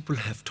what people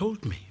have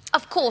told me.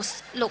 Of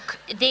course, look,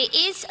 there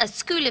is a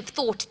school of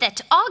thought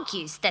that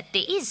argues that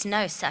there is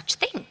no such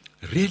thing.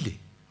 Really?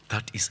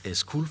 That is a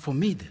school for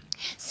me then.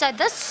 So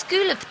this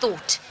school of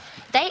thought,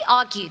 they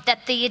argue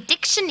that the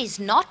addiction is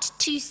not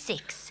to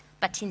sex,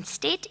 but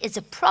instead is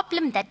a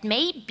problem that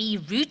may be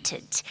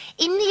rooted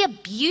in the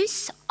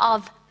abuse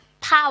of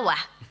power.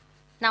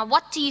 Now,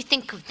 what do you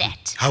think of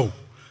that? How?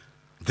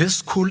 This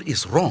school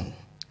is wrong.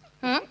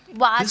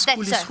 Why This is that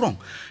school so? is wrong.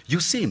 You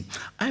see,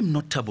 I'm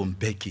not Thabo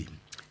Mbeki.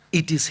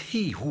 It is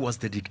he who was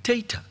the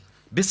dictator.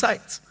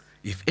 Besides,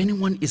 if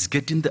anyone is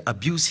getting the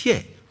abuse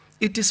here,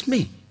 it is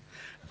me.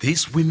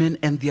 These women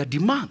and their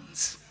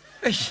demands.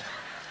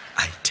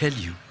 I tell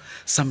you,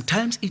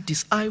 sometimes it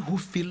is I who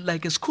feel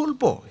like a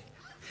schoolboy.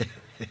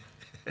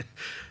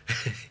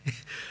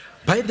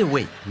 By the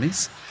way,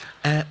 miss,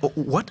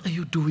 what are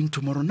you doing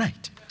tomorrow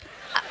night?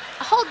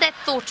 Hold that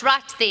thought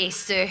right there,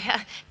 sir.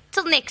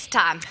 Till next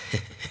time.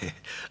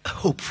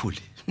 Hopefully.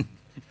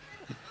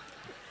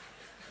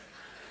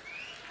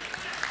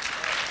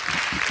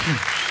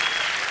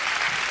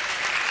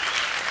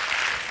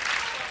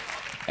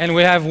 And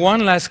we have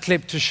one last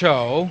clip to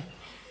show,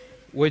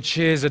 which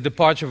is a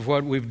departure of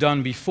what we've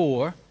done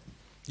before.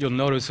 You'll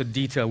notice a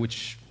detail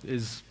which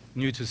is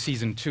new to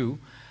season 2.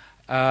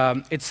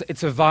 It's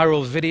a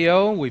viral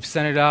video. We've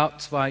sent it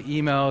out via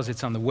emails.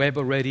 It's on the web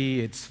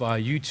already. It's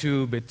via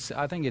YouTube.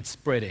 I think it's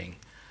spreading.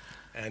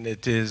 And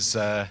it is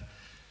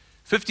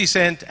 50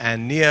 Cent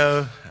and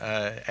Neo,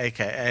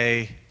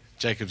 a.k.a.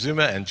 Jacob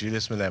Zuma and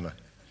Julius Malema.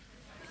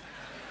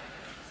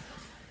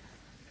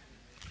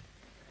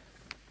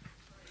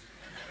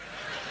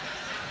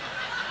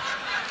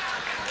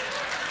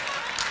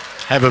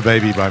 Have a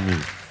baby by me.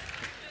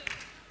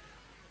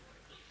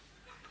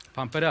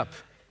 Pump it up.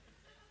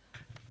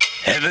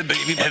 Have a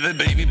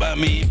baby by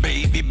me,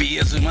 baby, be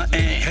as my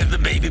aunt. Have a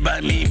baby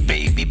by me,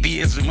 baby, be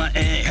as my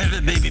aunt. Have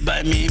a baby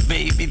by me,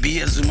 baby,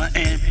 be as my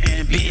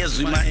aunt. Be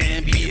as my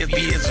aunt, be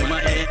as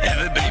my aunt.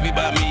 Have a baby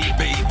by me,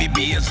 baby,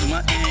 be as my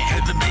aunt.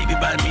 Have a baby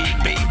by me,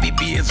 baby,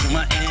 be as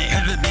my aunt.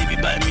 Have a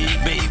baby by me,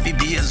 baby,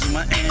 be as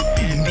my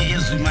aunt. Be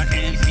as my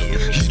aunt.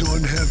 He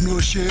don't have no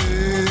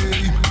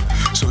shame,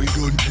 so he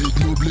don't take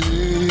no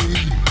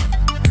blame.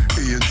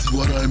 Hey, and see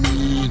what I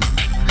mean?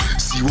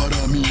 See what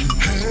I mean?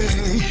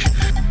 Hey.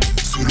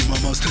 So the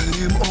mama turn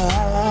him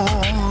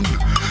on,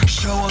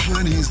 showers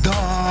when he's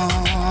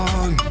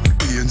done.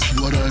 And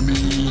see what I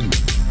mean?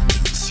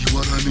 See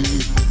what I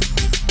mean?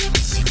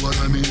 See what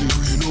I mean?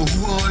 Do you know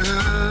who I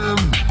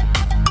am?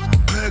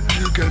 Black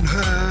milk and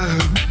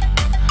ham.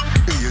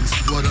 And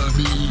see what I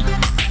mean?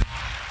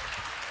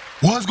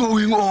 What's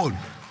going on?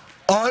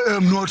 I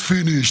am not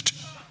finished.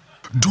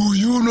 Do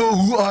you know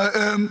who I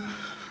am?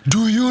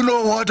 Do you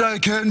know what I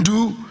can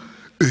do?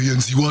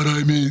 And see what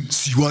I mean,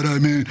 see what I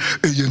mean,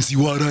 and see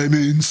what I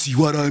mean, see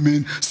what I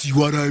mean, see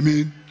what I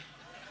mean.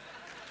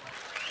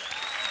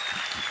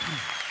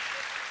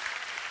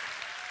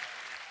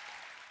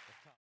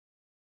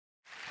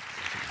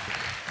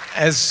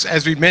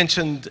 As we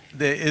mentioned,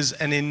 there is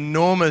an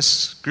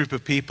enormous group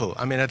of people.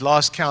 I mean, at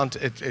last count,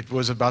 it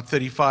was about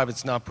 35,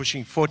 it's now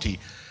pushing 40,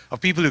 of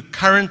people who are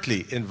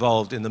currently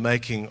involved in the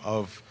making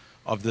of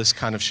this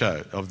kind of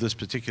show, of this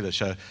particular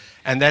show.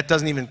 And that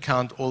doesn't even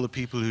count all the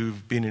people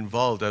who've been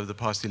involved over the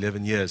past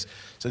 11 years.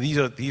 So these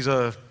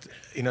are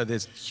you know,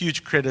 there's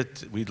huge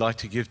credit we'd like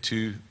to give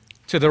to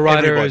the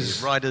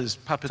writers. Writers,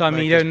 puppet Tom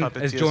makers, Eden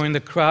puppeteers.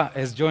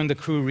 has joined the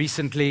crew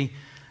recently.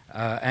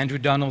 Andrew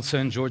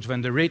Donaldson, George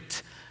van der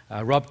Riet,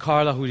 Rob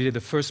Carla, who did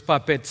the first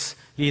puppets,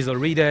 Liesel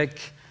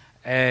Riedek,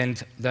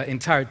 and the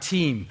entire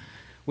team.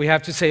 We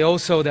have to say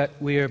also that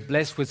we are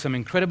blessed with some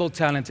incredible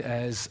talent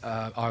as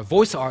our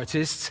voice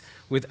artists.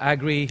 with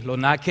Agri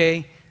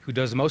Lonake, who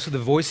does most of the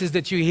voices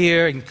that you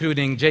hear,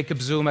 including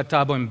Jacob Zuma,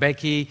 Thabo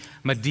Mbeki,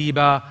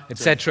 Madiba,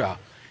 etc.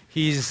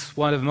 He's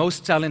one of the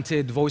most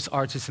talented voice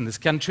artists in this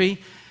country,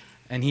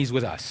 and he's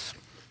with us.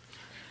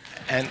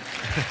 And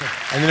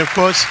then, of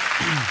course,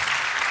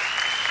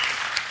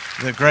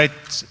 the great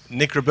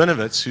Nick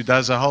Rabinowitz, who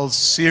does a whole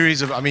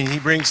series of, I mean, he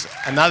brings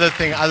another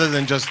thing other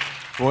than just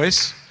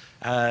voice.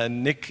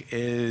 Nick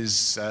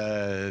is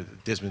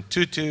Desmond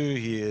Tutu,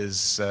 he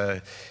is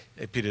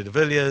Peter de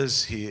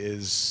Villiers, he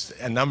is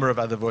a number of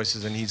other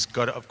voices, and he's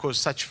got, of course,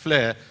 such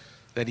flair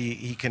that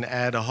he can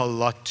add a whole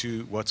lot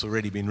to what's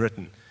already been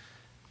written.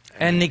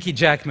 And Nikki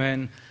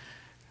Jackman,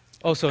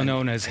 also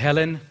known as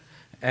Helen,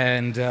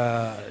 and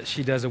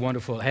she does a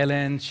wonderful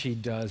Helen, she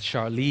does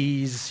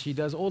Charlize, she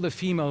does all the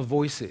female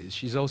voices.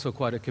 She's also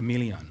quite a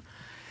chameleon.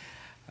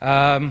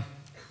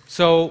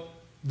 So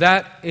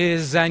that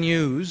is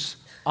Zanews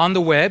on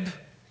the web,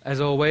 as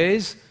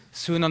always,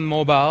 soon on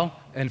mobile,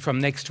 and from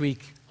next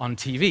week on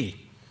TV.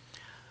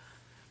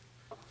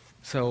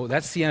 So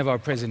that's the end of our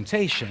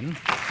presentation.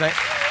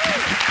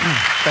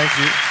 Thank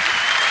you.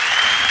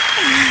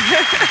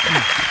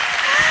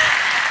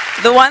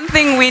 The one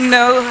thing we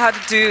know how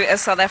to do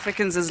as South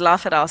Africans is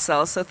laugh at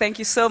ourselves. So thank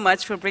you so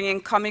much for bringing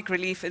comic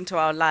relief into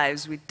our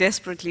lives. We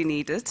desperately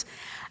need it.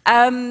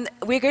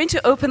 We're going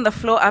to open the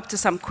floor up to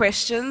some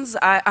questions.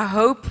 I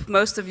hope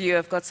most of you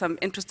have got some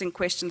interesting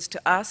questions to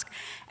ask.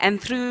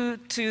 And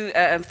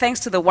thanks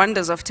to the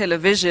wonders of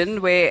television,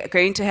 we're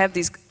going to have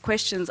these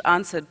questions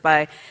answered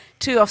by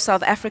two of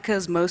South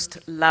Africa's most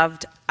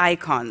loved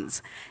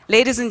icons.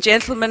 Ladies and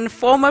gentlemen,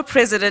 former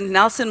President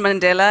Nelson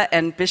Mandela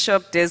and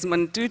Bishop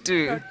Desmond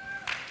Tutu.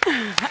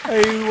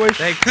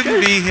 They couldn't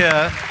be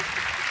here.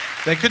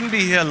 They couldn't be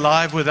here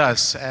live with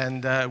us,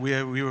 and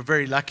we were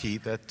very lucky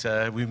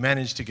that we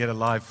managed to get a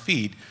live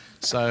feed.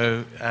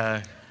 So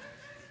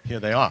here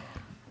they are.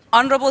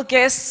 Honorable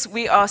guests,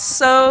 we are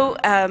so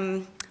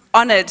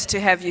honored to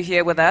have you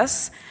here with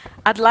us.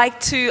 I'd like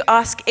to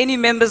ask any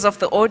members of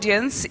the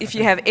audience, if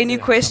you have any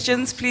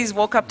questions, please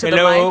walk up to the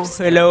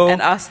mics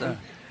and ask them.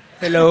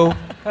 Hello.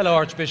 Hello,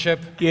 Archbishop.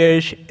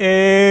 Yes.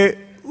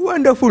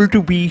 Wonderful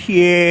to be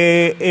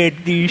here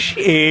at this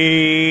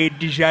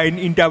Design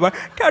Indaba.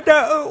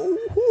 Tata,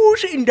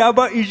 whose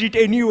Indaba is it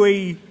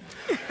anyway?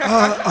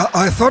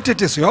 I thought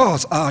it is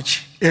yours,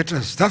 Arch. It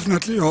is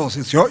definitely yours.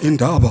 It's your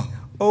Indaba.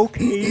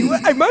 Okay.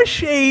 Well, I must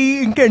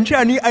say, in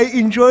Kanchani, I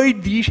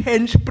enjoyed these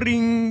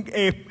handspring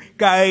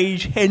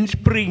guys,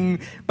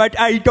 handspring, but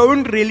I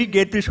don't really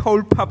get this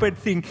whole puppet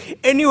thing.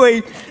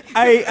 Anyway,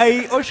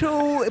 I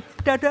also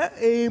Tata,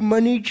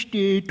 managed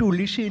to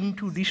listen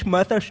to this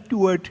Martha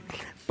Stewart,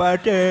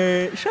 but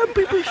some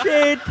people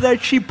said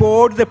that she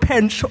bought the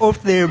pants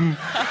off them.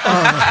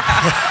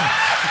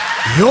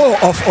 You,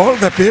 of all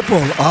the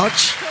people,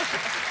 Arch,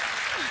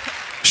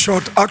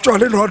 should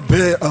actually not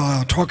be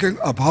talking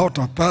about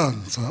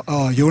pants.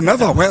 You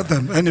never wear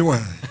them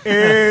anyway.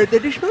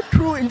 That is not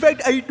true. In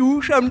fact, I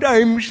do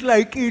sometimes,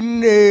 like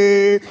in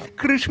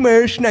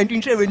Christmas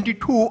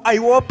 1972, I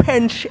wore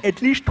pants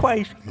at least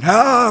twice.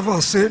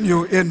 Never seen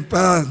you in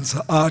pants,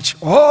 Arch.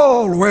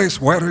 Always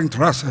wearing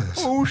dresses.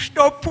 Oh,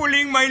 stop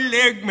pulling my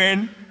leg,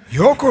 man.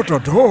 You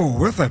could do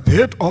with a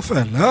bit of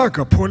a leg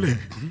pulling.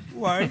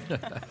 Why?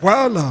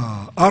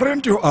 Well,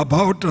 aren't you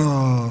about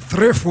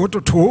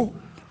 3'2"?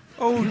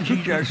 Oh,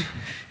 Jesus.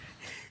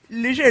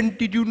 Listen,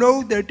 did you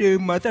know that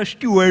Martha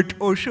Stewart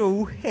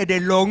also had a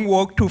long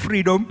walk to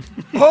freedom?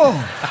 Oh,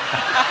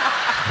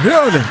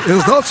 really?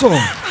 Is that so?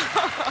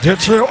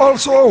 Did she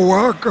also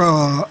work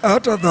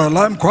at the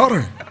lime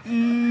quarry?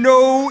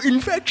 No,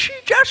 in fact, she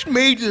just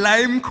made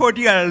lime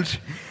cordials.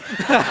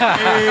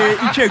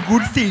 It's a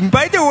good thing.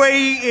 By the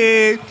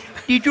way,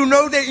 did you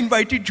know they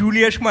invited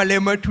Julius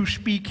Malema to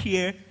speak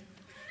here?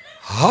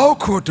 How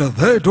could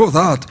they do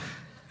that?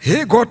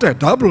 He got a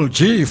double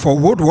G for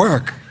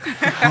woodwork.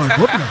 My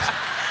goodness.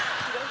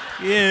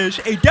 Yes,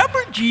 a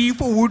double G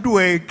for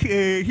woodwork.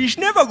 He's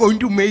never going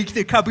to make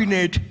the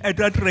cabinet at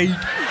that rate.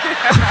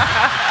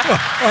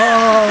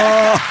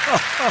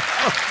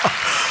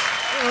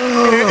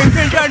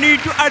 Kenzani,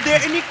 are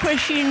there any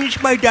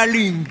questions, my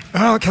darling?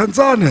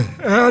 Kenzani,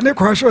 any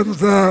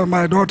questions,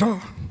 my daughter?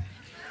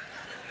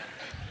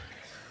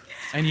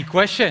 Any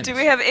questions? Do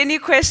we have any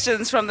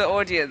questions from the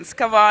audience?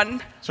 Come on.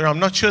 Sorry, I'm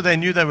not sure they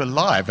knew they were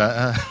live.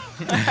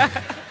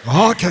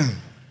 Okay.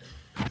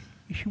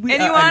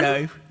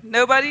 Anyone?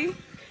 Nobody?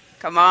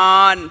 Come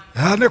on.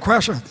 Any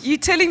questions? You're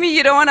telling me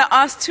you don't want to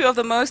ask two of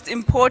the most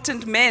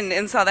important men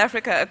in South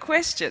Africa a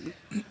question?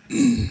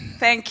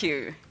 Thank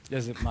you.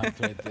 There's a mic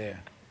right there.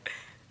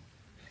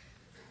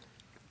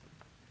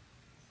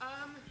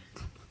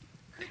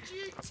 Could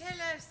you tell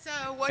us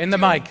what In the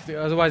mic,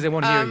 otherwise they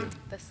won't hear you.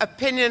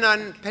 opinion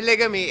on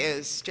polygamy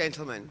is,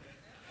 gentlemen?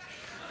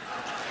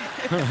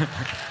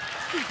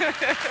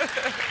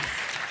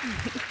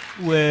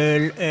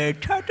 Well,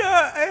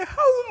 Tata,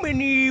 how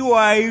many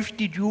wives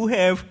did you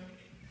have?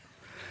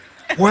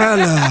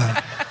 Well,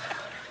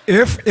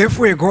 if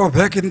we go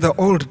back in the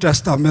Old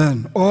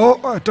Testament,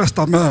 or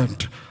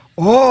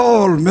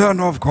all men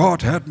of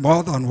God had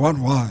more than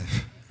one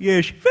wife.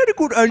 Yes, very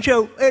good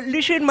answer.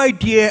 Listen, my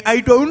dear,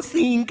 I don't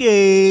think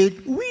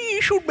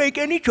we should make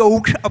any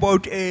jokes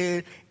about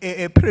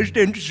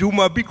President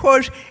Zuma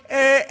because,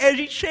 as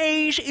it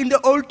says in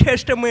the Old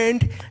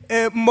Testament,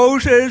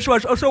 Moses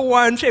was also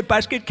once a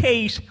basket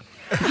case.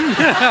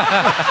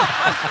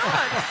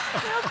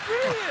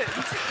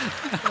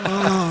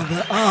 Oh,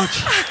 the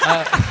arch.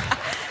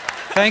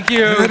 Thank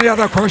you. Any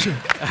other question?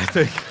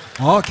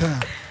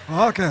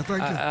 Okay,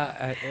 thank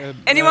you.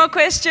 Any more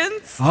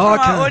questions from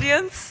our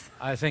audience?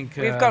 I think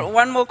we've got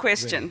one more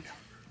question.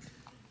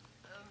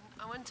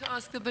 I want to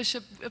ask the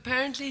bishop,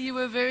 apparently you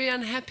were very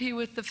unhappy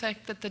with the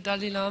fact that the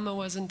Dalai Lama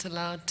wasn't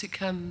allowed to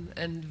come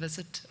and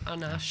visit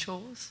on our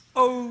shores.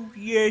 Oh,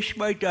 yes,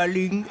 my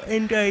darling,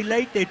 and I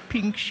like that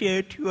pink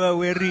shirt you are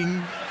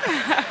wearing.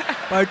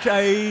 But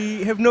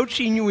I have not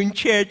seen you in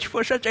church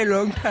for such a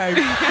long time.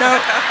 Now,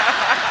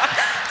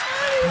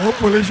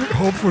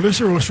 hopefully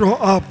she will show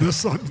up this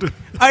Sunday.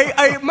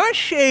 I must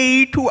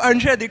say, to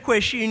answer the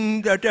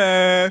question, that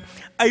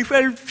I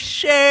felt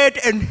sad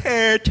and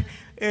hurt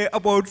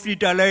about the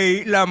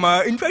Dalai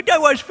Lama. In fact, I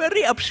was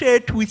very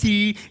upset with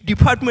the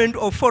Department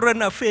of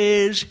Foreign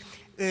Affairs,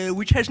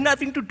 which has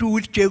nothing to do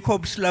with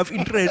Jacob's love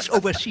interests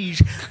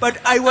overseas. But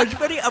I was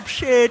very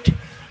upset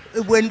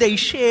when they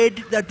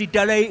said that the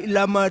Dalai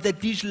Lama, that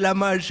these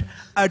lamas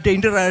are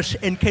dangerous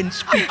and can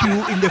spit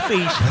you in the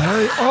face.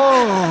 They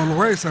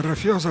always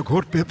refuse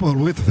good people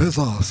with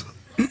visas.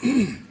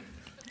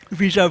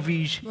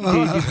 Vis-a-vis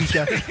the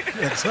visa.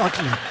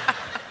 Exactly.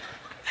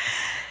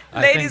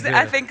 Ladies,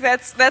 I think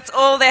that's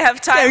all they have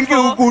time for. Thank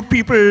you, good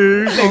people.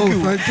 Thank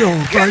you. Thank you.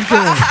 Thank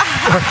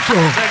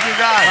you,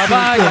 guys.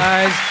 Bye-bye,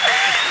 guys.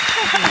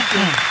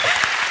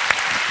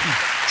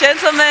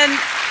 Gentlemen,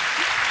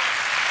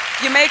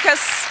 you make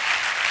us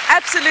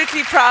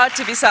absolutely proud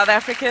to be South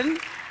African.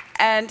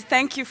 And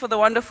thank you for the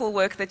wonderful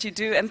work that you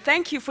do. And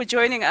thank you for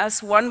joining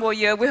us one more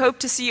year. We hope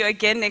to see you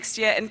again next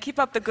year, and keep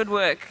up the good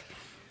work.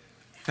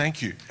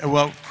 Thank you.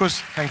 Well, of course,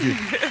 thank you.